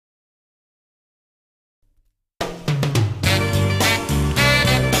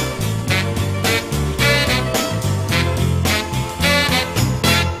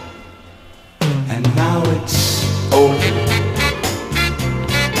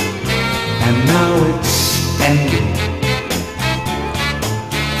and now it's ending.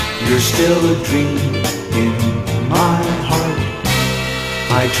 You're still a dream in my heart.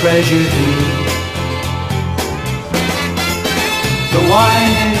 I treasure thee. The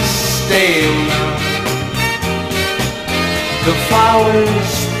wine is stale now, the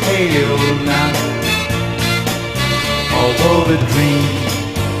flowers pale now, although the dream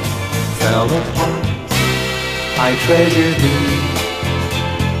fell apart. I treasure thee.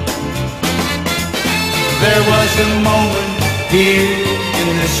 There was a moment here in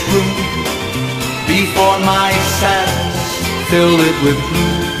this room before my sadness filled it with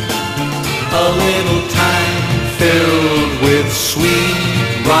blue. A little time filled with sweet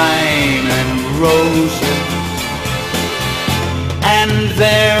rhyme and roses, and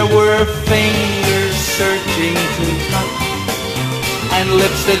there were fingers searching to touch, and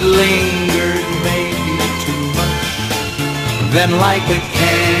lips that lingered maybe too much. Then like a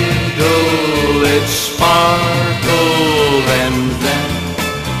candle it sparkled, and then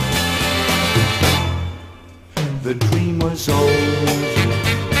the dream was over.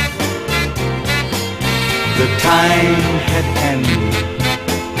 The time had ended,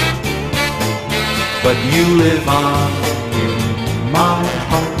 but you live on in my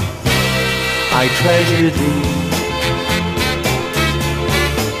heart. I treasure thee,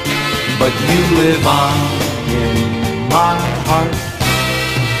 but you live on in my heart.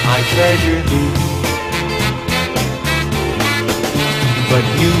 I treasure thee, but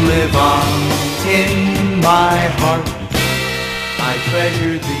you live on in my heart. I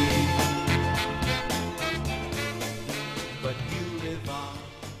treasure thee.